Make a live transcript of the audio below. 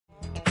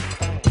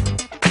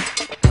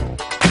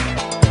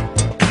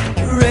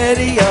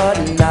Ready or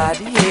not,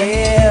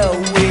 here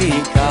we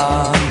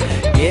come,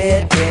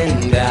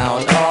 getting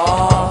down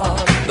on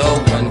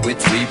the one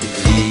which we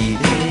believe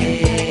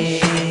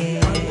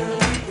in.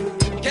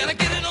 Can I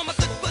get it on my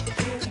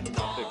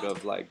foot?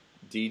 Of like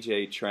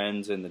DJ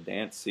trends in the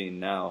dance scene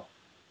now,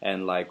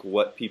 and like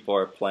what people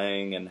are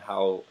playing and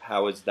how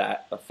is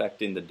that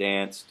affecting the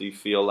dance? Do you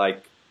feel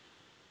like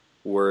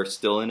we're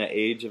still in an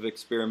age of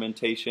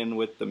experimentation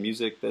with the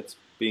music that's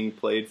being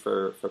played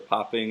for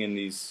popping in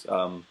these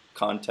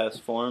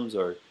contest forms,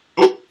 or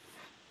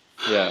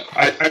yeah?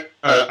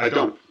 I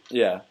don't,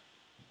 Yeah.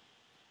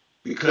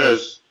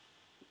 because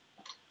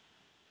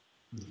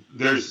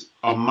there's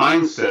a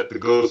mindset that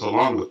goes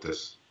along with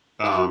this.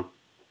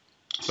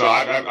 So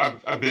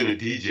I've been a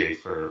DJ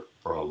for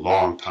a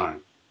long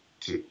time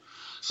too.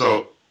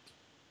 So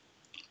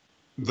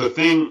the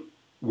thing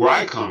where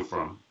I come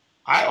from,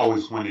 I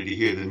always wanted to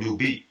hear the new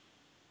beat.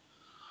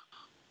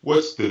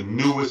 What's the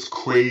newest,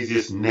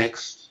 craziest,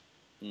 next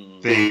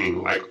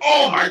thing? Like,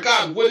 oh my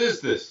God, what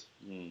is this?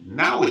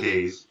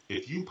 Nowadays,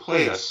 if you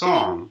play a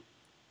song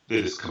that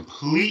is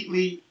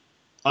completely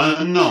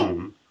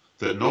unknown,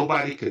 that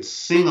nobody could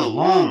sing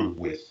along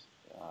with,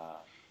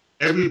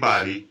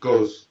 everybody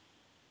goes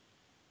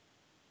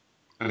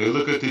and they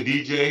look at the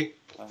DJ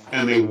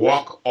and they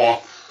walk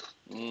off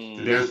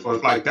the dance floor.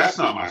 It's like, that's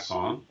not my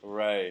song.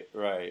 Right.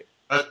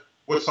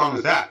 What song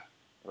is that?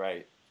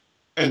 Right.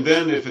 And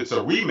then if it's a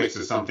remix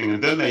or something,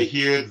 and then they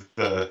hear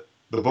the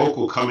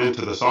vocal come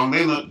into the song,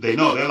 they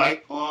know they're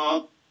like,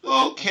 oh,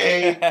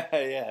 okay.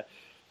 Yeah.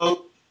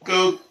 Oh,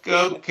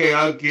 okay,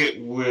 I'll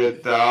get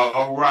with,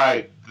 all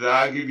right,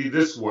 I'll give you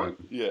this one.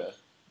 Yeah.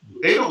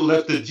 They don't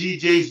let the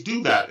DJs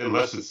do that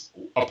unless it's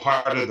a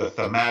part of the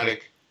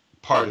thematic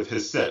part of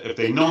his set. If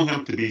they know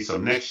him to be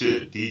some next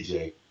shit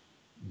DJ,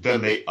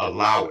 then they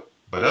allow it.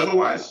 But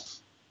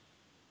otherwise,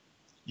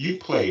 you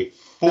play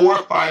 4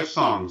 or 5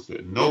 songs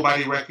that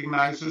nobody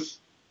recognizes,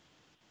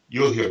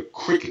 you'll hear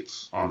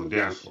crickets on the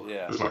dance floor.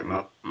 Yeah. It's like,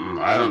 no,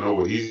 I don't know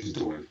what he's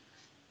doing.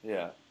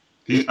 Yeah.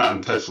 He's not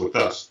in touch with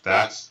us.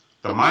 That's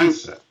the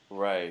mindset.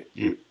 Right.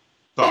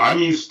 So I'm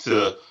used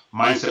to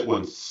mindset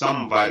when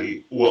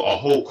somebody, well, a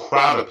whole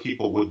crowd of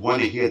people would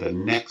want to hear the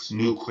next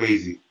new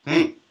crazy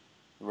thing.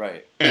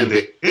 Right. And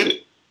they did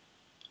it.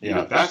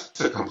 Yeah. That's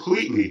a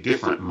completely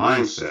different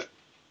mindset.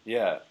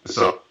 Yeah.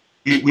 So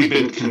we've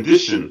been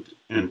conditioned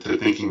into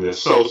thinking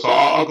this. So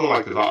I'll go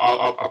like this.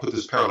 I'll put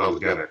this parallel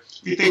together.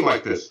 If you think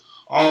like this,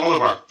 all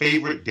of our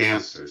favorite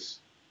dancers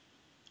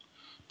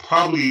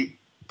probably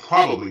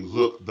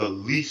look the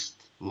least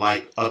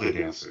like other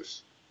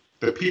dancers.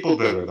 The people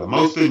that are the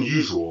most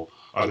unusual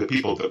are the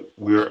people that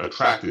we're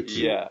attracted to.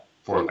 Yeah.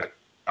 For like,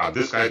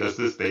 this guy does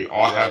this. They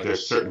all have their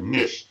certain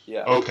niche.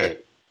 Yeah. Okay.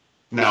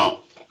 Now,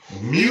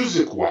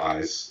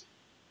 music-wise,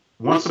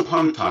 once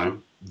upon a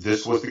time,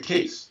 this was the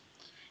case.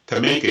 To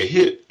make a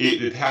hit,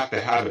 it'd have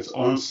to have its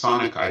own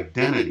sonic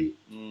identity.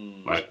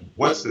 Like,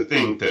 what's the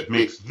thing that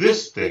makes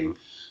this thing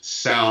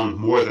sound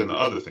more than the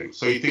other thing?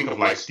 So you think of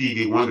like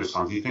Stevie Wonder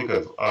songs. You think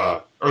of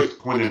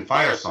Earth, Wind, and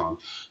Fire song.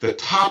 The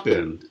top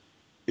end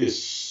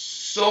is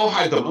so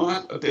high.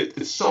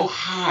 It's so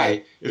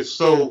high. It's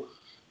so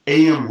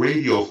AM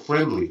radio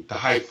friendly, the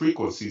high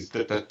frequencies,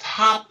 that the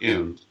top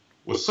end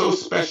was so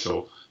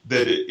special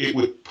that it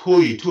would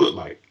pull you to it.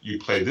 Like, you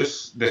play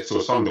this next to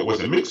a song that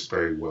wasn't mixed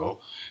very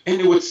well,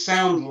 and it would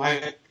sound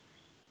like,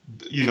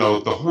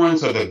 the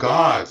horns of the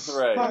gods.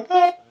 Right.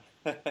 Like,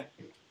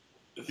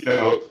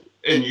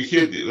 and you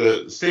hear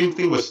the same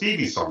thing with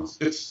Stevie songs.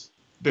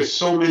 There's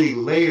so many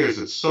layers.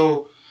 It's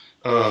so,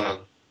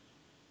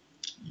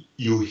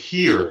 you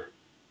hear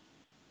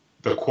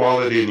the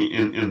quality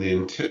and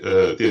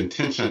the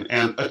intention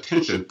and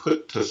attention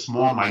put to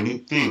small,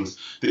 minute things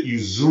that you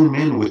zoom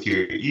in with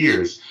your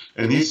ears.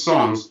 And these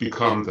songs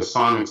become the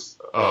sonic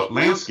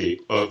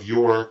landscape of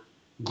your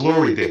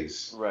glory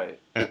days. Right.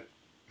 And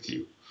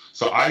you.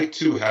 So I,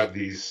 too, have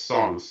these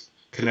songs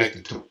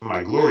connected to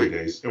my glory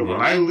days. And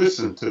when I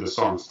listen to the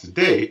songs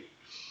today,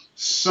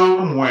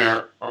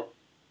 somewhere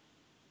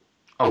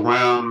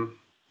around,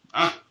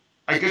 I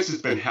guess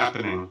it's been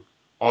happening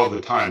all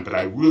the time, but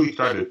I really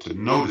started to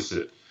notice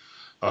it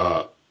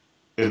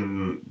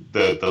in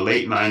the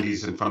late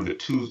 90s and from the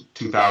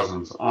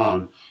 2000s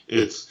on.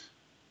 It's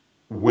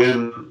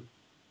when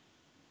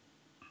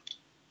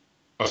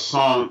a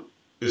song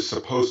is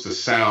supposed to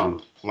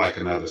sound like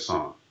another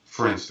song.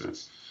 For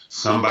instance,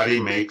 somebody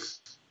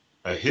makes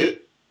a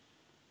hit,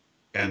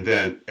 and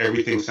then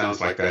everything sounds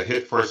like that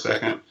hit for a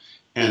second,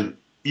 and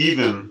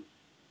even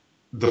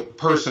the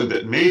person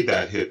that made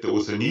that hit that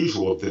was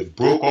unusual, that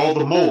broke all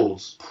the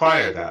molds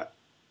prior to that,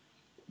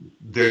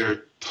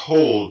 they're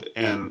told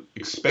and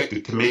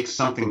expected to make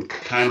something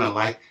kind of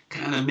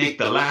make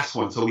the last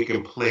one so we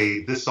can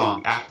play this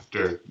song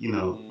after,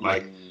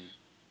 like,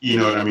 you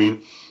know what I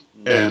mean?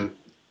 And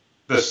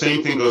the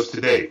same thing goes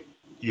today.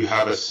 You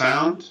have a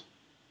sound,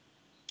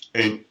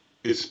 and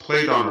it's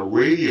played on a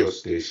radio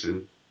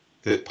station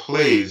that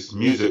plays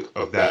music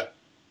of that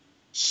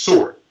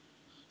sort.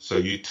 So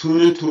you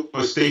tune into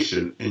a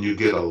station and you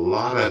get a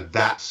lot of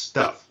that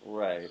stuff.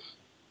 Right.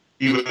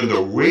 even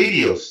the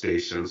radio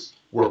stations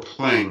were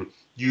playing.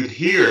 You'd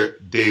hear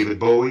David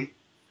Bowie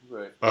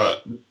Right.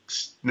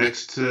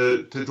 Next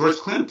to George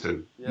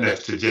Clinton, Yeah.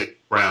 next to James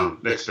Brown,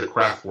 next to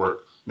Kraftwerk,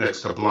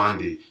 next to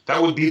Blondie.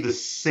 That would be the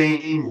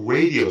same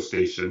radio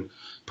station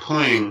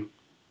playing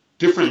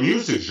different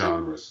music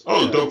genres.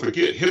 Oh, Yeah. don't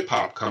forget, hip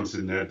hop comes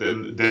in there.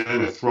 Then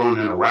they're thrown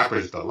in a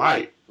rapper's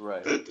delight.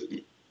 Right.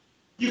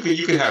 You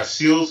could have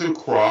Seals and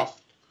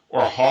Croft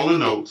or Hall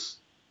and Oates,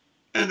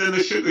 and then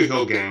the Sugar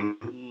Hill Gang.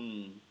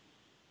 Mm.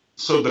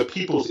 So the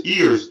people's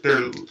ears,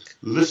 they're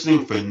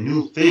listening for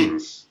new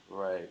things.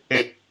 Right.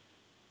 And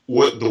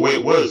the way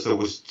it was, there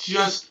was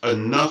just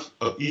enough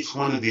of each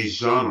one of these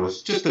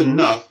genres, just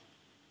enough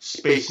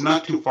space,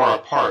 not too far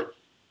apart,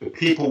 that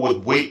people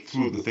would wait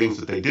through the things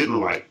that they didn't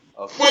like.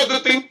 Okay. For the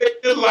things they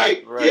did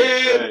like, Right,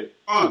 yeah, right.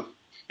 fun.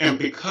 And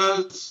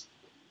because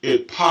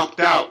it popped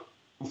out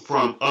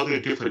from other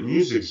different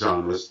music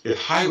genres, it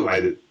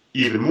highlighted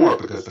even more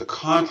because the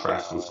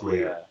contrast was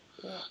greater.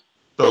 Yeah.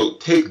 So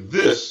take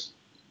this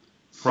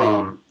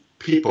from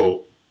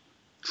people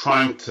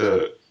trying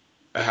to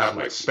have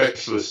like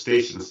specialist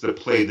stations that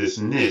play this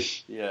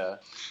niche. Yeah.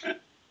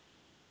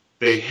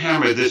 They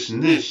hammer this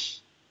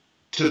niche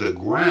to the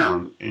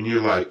ground, and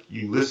you're like,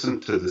 you listen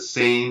to the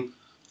same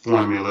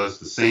formulas,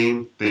 the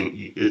same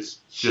thing. It's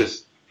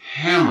just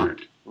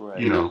hammered,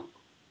 Right.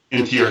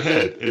 into your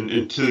head, and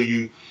until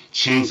you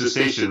change the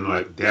station.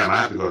 Like, damn, I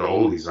have to go to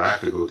oldies. I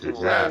have to go to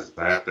jazz.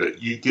 I have to.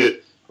 You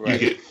get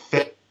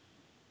fed,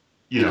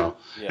 Yeah.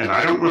 And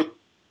I don't remember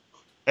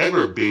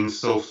ever being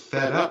so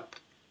fed up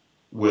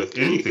with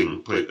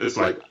anything. But it's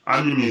like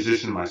I'm a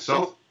musician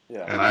myself,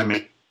 Yeah. and I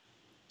make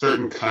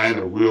certain kind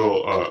of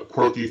real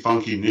quirky,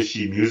 funky,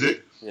 nichey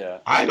music. Yeah.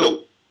 I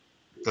don't.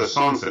 The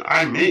songs that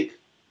I make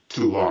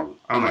too long.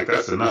 I'm like,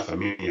 that's enough of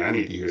me. I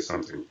need to hear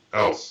something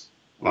else.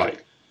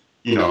 Like,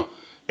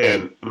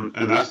 and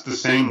that's the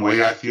same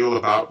way I feel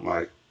about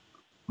like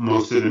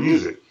most of the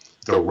music.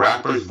 The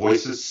rappers'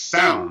 voices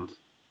sound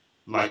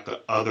like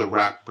the other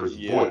rappers'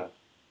 voice.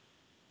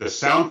 The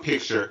sound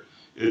picture,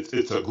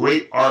 it's a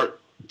great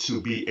art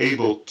to be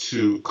able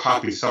to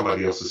copy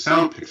somebody else's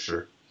sound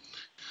picture.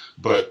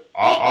 But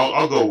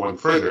I'll go one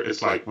further.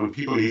 It's like when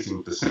people are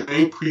using the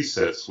same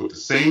presets with the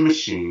same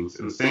machines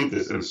and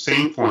the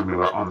same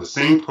formula on the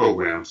same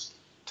programs,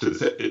 with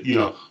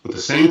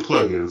the same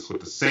plugins,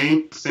 with the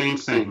same,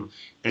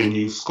 and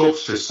you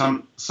sculpture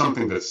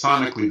something that's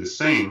sonically the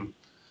same.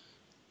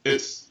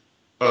 It's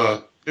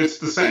the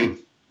same.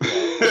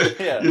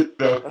 Yeah.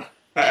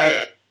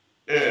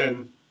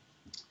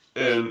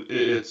 And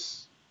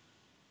it's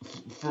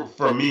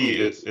for me,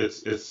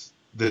 it's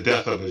the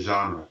death of a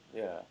genre.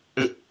 Yeah.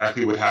 It's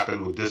exactly what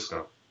happened with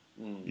disco.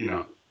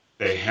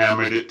 They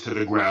hammered it to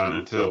the ground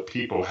until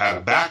people had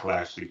a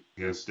backlash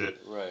against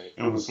it. Right.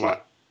 And it was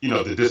like,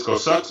 the disco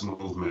sucks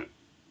movement.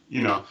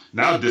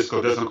 Now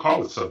disco doesn't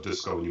call itself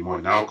disco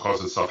anymore. Now it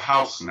calls itself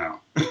house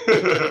now.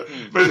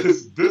 But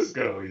it's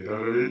disco, you know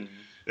what I mean?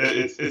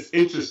 It's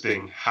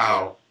interesting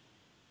how,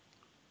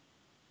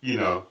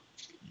 too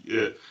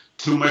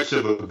much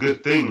of a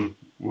good thing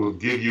will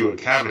give you a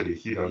cavity.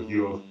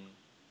 You'll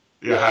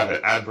have an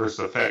adverse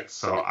effect.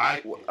 So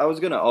I was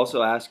going to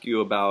also ask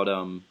you about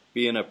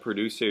being a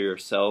producer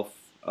yourself.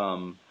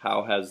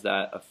 How has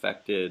that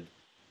affected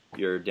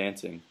your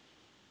dancing?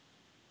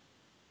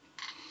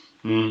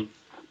 It's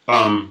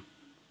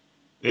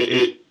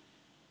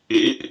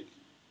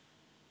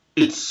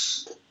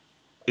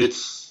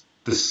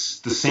the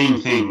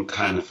same thing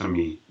kind of for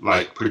me.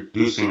 Like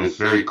producing is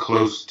very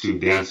close to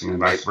dancing and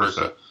vice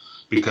versa,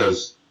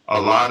 because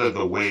a lot of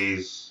the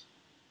ways,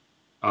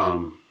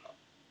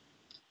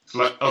 it's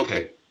like,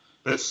 okay,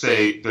 let's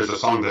say there's a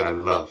song that I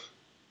love.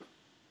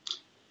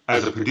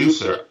 As a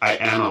producer, I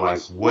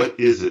analyze what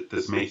is it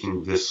that's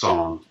making this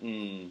song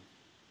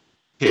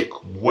pick.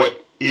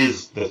 What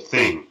is the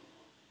thing?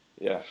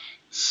 Yeah.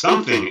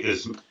 Something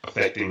is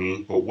affecting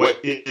me, but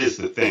what is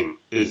the thing?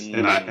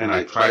 And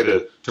I try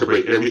to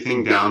break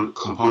everything down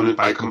component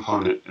by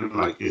component, and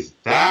like, is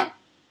that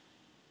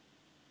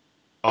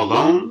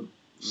alone?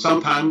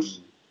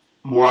 Sometimes,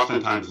 more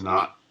oftentimes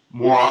not.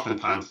 More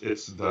oftentimes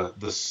it's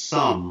the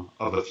sum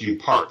of a few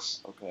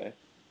parts. Okay.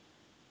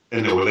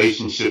 And the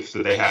relationships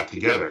that they have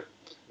together.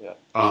 Yeah.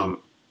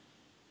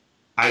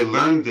 I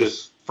learned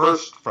this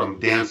first from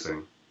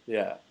dancing.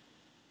 Yeah.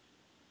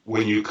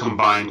 When you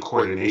combine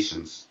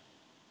coordinations.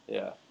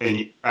 Yeah. And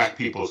you track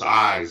people's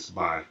eyes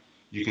by,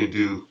 you can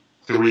do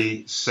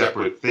 3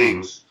 separate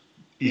things.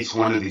 Each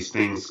one of these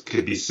things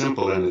could be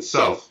simple in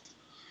itself,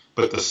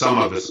 but the sum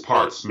of its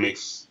parts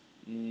makes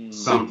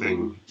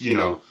something,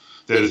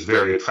 that is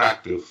very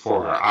attractive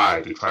for our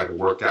eye to try to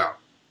work out,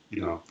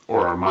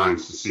 or our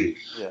minds to see.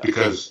 Yeah.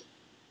 Because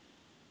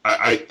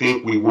I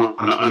think we want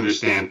to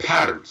understand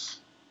patterns.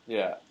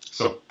 Yeah.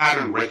 So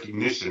pattern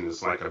recognition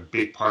is like a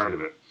big part of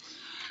it.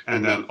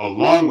 And then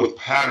along with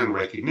pattern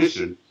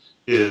recognition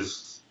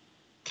is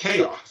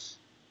chaos.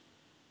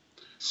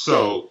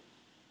 So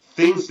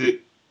things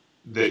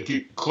that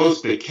get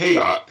close to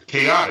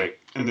chaotic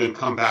and then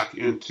come back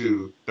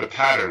into the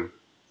pattern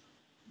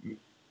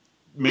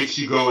makes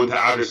you go into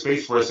outer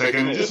space for a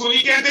second, and just when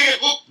you can't take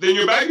it, whoop, then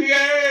you're back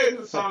again.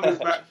 The song is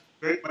back.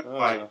 Very much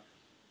like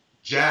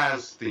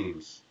jazz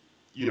themes.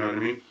 You know what I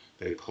mean?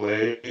 They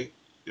play,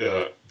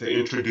 they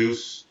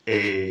introduce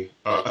a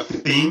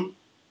theme.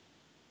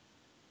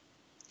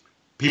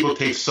 People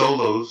take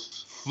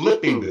solos,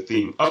 flipping the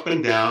theme up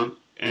and down,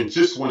 and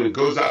just when it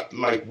goes out,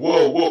 like,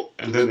 whoa, whoa,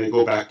 and then they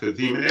go back to the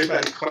theme, and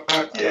everybody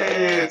claps,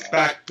 yeah, it's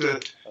back to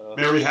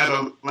Mary Had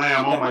a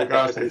Lamb. Oh my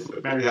gosh, they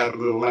flipped Mary Had a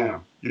Little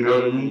Lamb. You know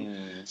what I mean?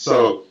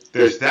 So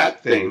there's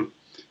that thing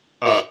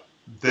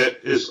that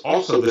is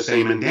also the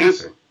same in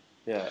dancing.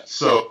 Yeah.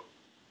 So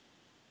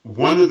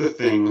one of the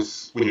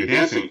things when you're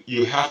dancing,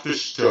 you have to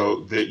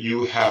show that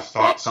you have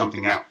thought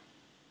something out.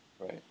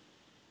 Right.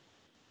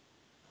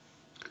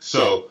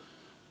 So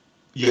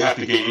you have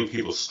to gain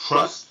people's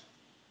trust.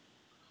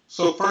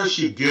 So first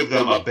you give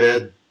them a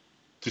bed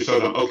to show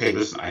them, okay,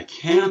 listen, I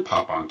can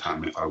pop on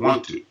time if I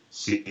want to.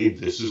 See,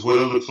 this is what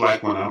it looks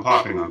like when I'm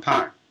popping on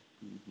time.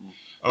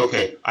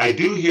 Okay, I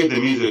do hear the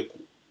music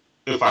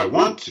if I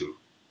want to.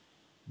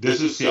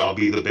 This is, see, I'll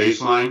be the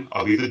bass line,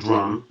 I'll be the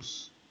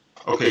drums.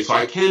 Okay, so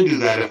I can do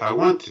that if I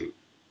want to.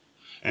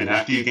 And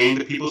after you gain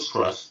the people's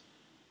trust,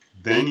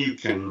 then you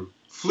can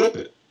flip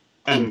it.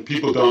 And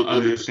people don't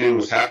understand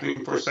what's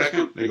happening for a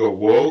second. They go,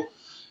 whoa.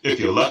 If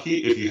you're lucky,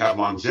 if you have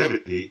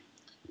longevity,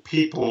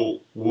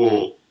 people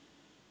will,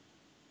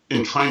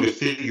 in trying to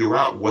figure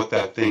out what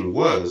that thing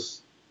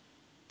was,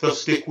 they'll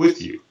stick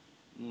with you.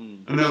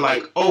 And they're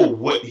like, oh,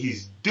 what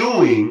he's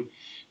doing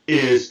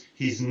is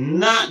he's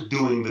not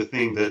doing the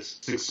thing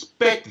that's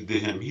expected to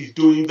him. He's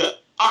doing the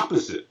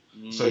opposite.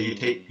 So you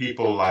take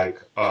people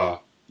like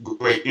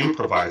great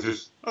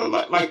improvisers,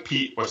 like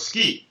Pete or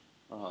Skeet,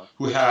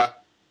 who have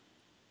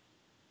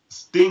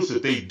things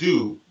that they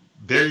do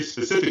very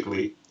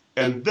specifically,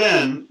 and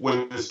then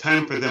when it's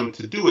time for them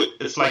to do it,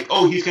 it's like,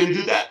 oh, he's going to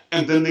do that,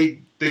 and then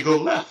they go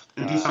left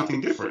and do something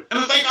different, and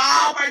it's like,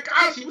 oh my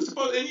gosh, he was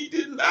supposed, and he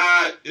did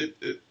not.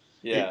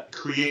 It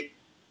create,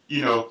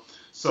 you know.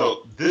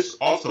 So this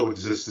also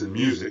exists in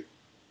music,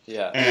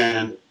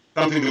 and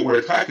something that we're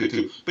attracted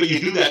to. But you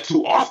do that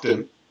too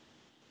often,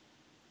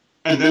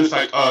 and then it's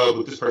like, oh,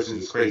 but this person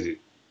is crazy.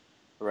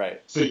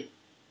 Right. So you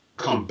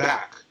come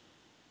back,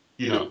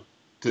 you know,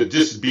 to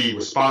just be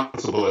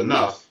responsible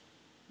enough,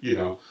 you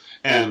know.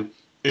 And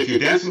if you're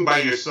dancing by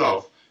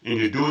yourself and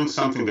you're doing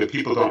something that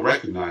people don't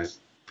recognize,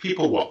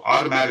 people will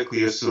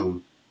automatically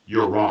assume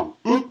you're wrong.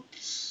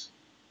 Oops.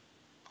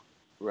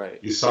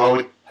 Right. You saw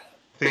what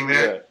thing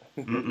there?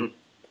 Right.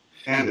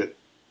 And it.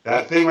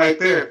 That thing right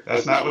there,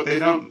 that's not what they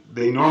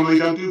normally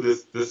don't do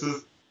this. This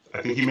is,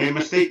 I think you made a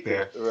mistake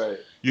there. Right.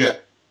 Yeah.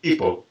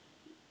 People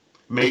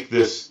make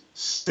this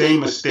same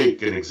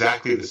mistake in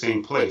exactly the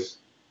same place.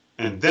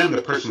 And then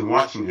the person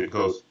watching it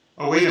goes,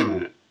 oh, wait a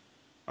minute.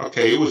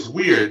 Okay, it was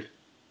weird,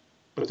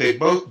 but they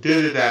both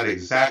did it at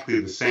exactly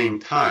the same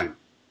time.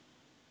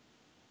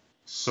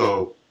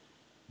 So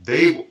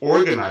they've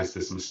organized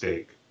this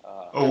mistake.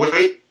 Oh,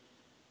 wait,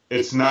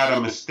 it's not a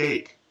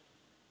mistake.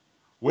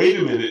 Wait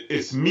a minute,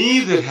 it's me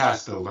that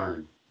has to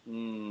learn.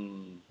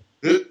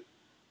 This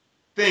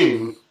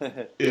thing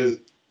is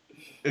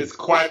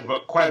quite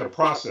a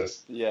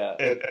process. Yeah.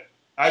 And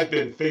I've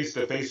been face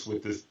to face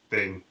with this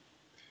thing.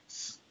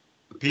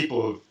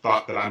 People have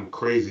thought that I'm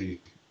crazy,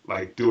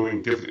 like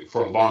doing different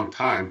for a long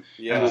time.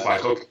 Yeah. And it's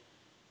like, okay,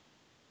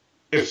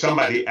 if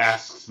somebody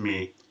asks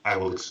me, I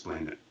will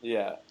explain it.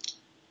 Yeah.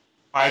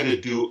 Try to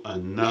do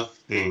enough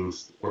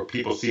things where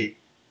people see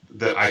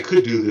that I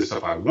could do this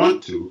if I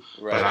want to,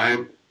 right.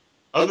 But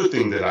other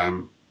thing that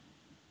I'm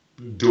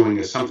doing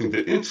is something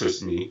that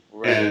interests me,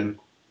 right. And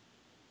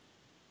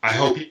I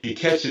hope you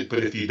catch it,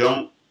 but if you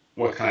don't,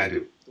 what can I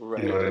do?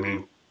 Right. You know what I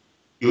mean?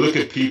 You look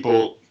at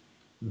people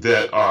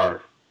that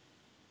are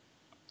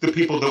the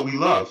people that we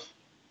love,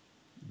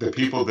 the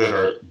people that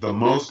are the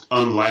most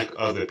unlike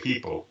other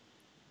people,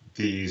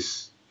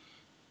 these,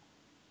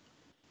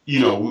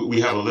 you know,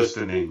 we have a list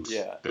of names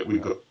that we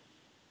go,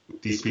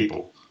 these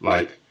people,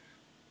 like,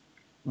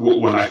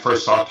 when I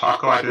first saw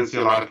Taco, I didn't see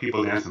a lot of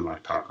people dancing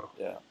like Taco.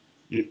 Yeah.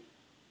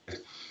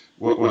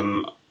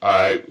 When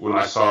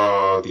I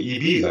saw the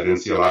EBs, I didn't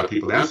see a lot of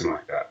people dancing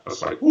like that. I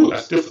was like, ooh,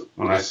 that's different.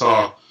 When I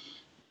saw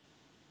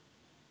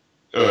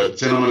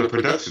Gentlemen of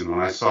Production, when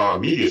I saw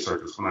Media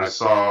Circus, when I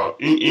saw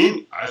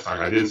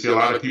I didn't see a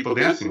lot of people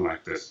dancing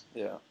like this.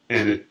 Yeah.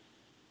 And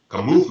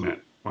a movement.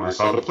 When I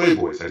saw the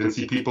Playboys, I didn't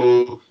see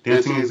people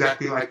dancing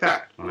exactly like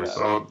that. When I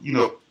saw, you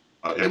know,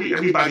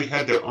 everybody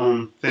had their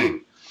own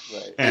thing.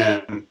 Right.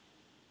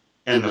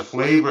 And the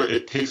flavor,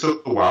 it takes a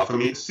while for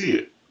me to see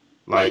it.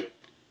 Like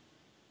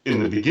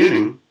in the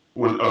beginning,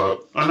 not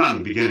in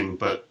the beginning,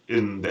 but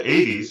in the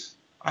 80s,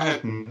 I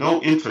had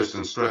no interest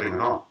in strutting at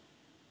all.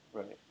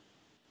 Right.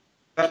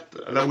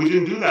 That we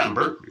didn't do that in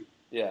Berkeley.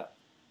 Yeah.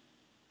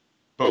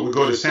 But we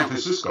go to San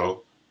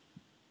Francisco,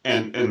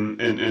 and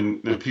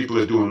people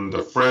are doing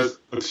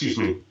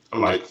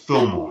like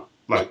Fillmore,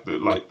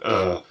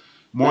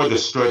 more the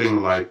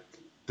strutting like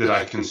that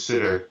I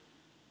consider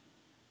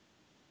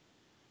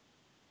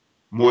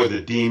more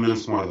the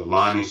Demons, more the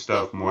Lonnie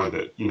stuff, more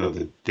the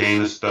the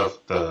Dana stuff,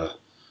 the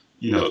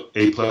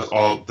A plus,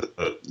 all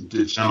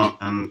the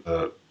gentlemen,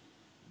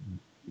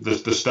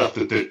 the stuff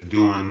that they're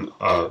doing,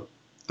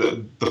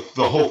 the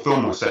whole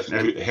Fillmore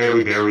section,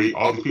 Harry Berry,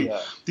 all the people.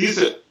 Yeah.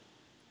 These are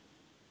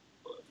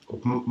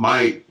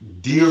my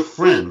dear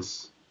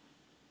friends,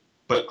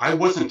 but I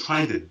wasn't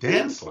trying to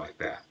dance like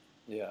that.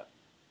 Yeah.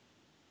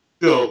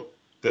 Till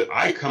that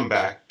I come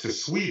back to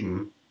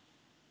Sweden,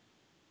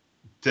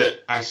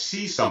 that I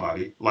see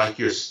somebody like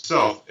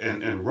yourself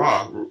and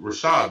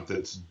Rashad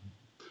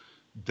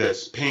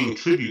that's paying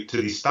tribute to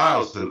these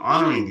styles and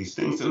honoring these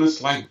things, and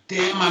it's like,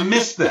 damn, I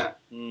missed that.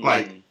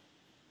 Like,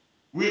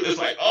 it's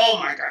like, oh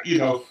my God,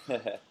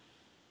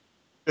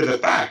 the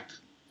fact,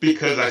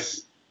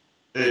 because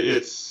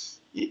it's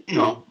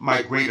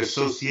my great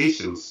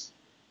associations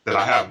that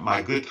I have,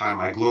 my good time,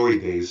 my glory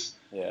days,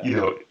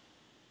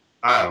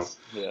 styles,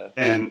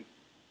 and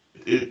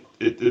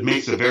it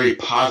makes a very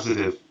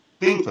positive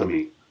thing for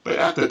me. But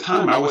at the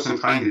time, I wasn't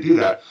trying to do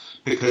that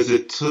because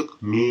it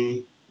took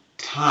me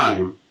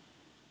time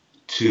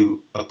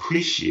to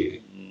appreciate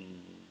it.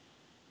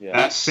 Yeah.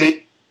 That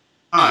same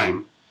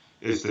time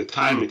is the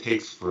time it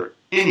takes for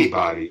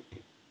anybody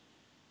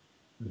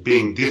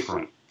being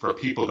different, for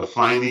people to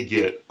finally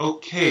get,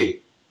 okay.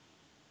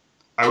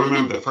 I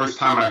remember the first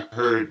time I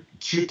heard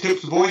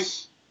Q-Tip's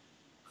voice,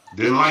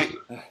 didn't like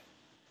it.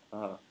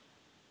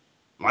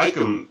 Like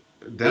him.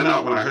 Then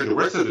when I heard the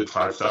rest of the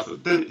Tribe stuff,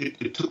 then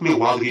it took me a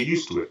while to get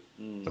used to it.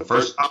 The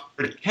first time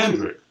I heard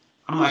Kendrick,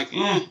 I'm like,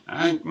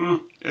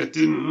 it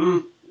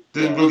didn't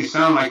really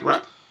sound like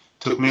rap.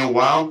 Took me a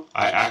while,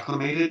 I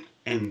acclimated,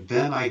 and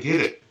then I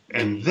get it.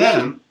 And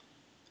then,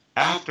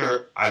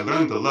 after I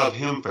learned to love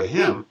him for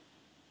him,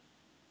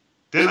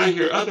 then I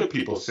hear other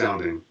people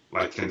sounding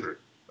like Kendrick.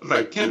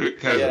 Like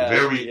Kendrick has a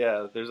very...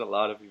 Yeah, there's a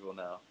lot of people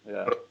now.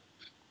 Yeah.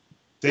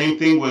 Same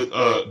thing with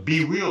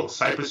Be Real,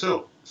 Cypress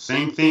Hill.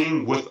 Same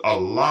thing with a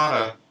lot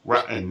of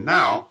rap. And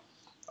now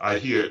I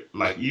hear,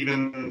 like,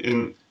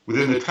 even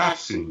within the trap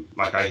scene,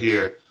 like I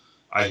hear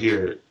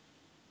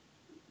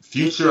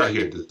Future, I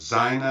hear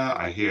Designer,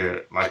 I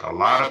hear like a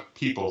lot of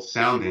people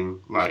sounding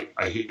like,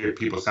 I hear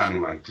people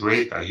sounding like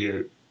Drake, I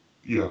hear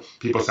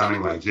people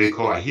sounding like J.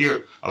 Cole, I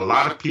hear a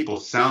lot of people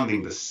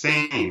sounding the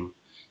same,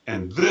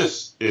 and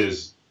this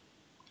is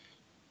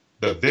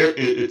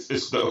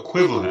it's the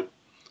equivalent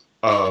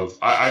of,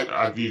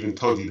 I've even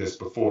told you this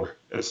before,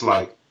 it's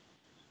like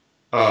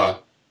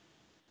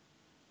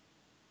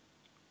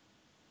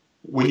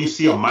when you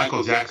see a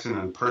Michael Jackson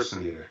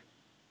impersonator,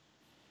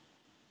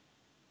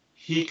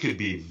 he could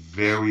be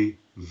very,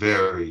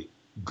 very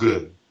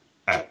good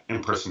at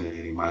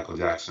impersonating Michael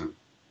Jackson.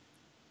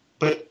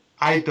 But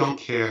I don't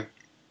care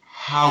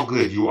how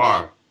good you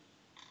are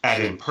at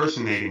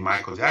impersonating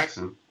Michael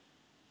Jackson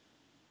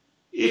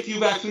if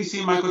you've actually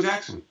seen Michael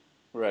Jackson.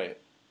 Right.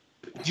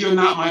 You're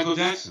not Michael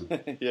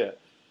Jackson. Yeah.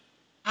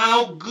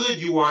 How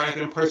good you are at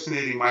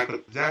impersonating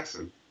Michael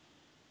Jackson.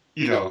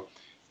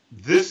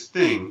 This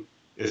thing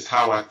is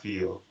how I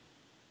feel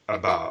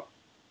about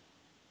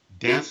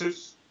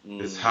dancers.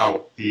 It's how I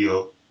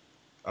feel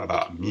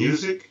about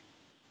music.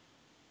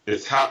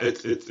 It's how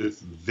it's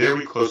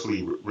very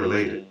closely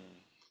related.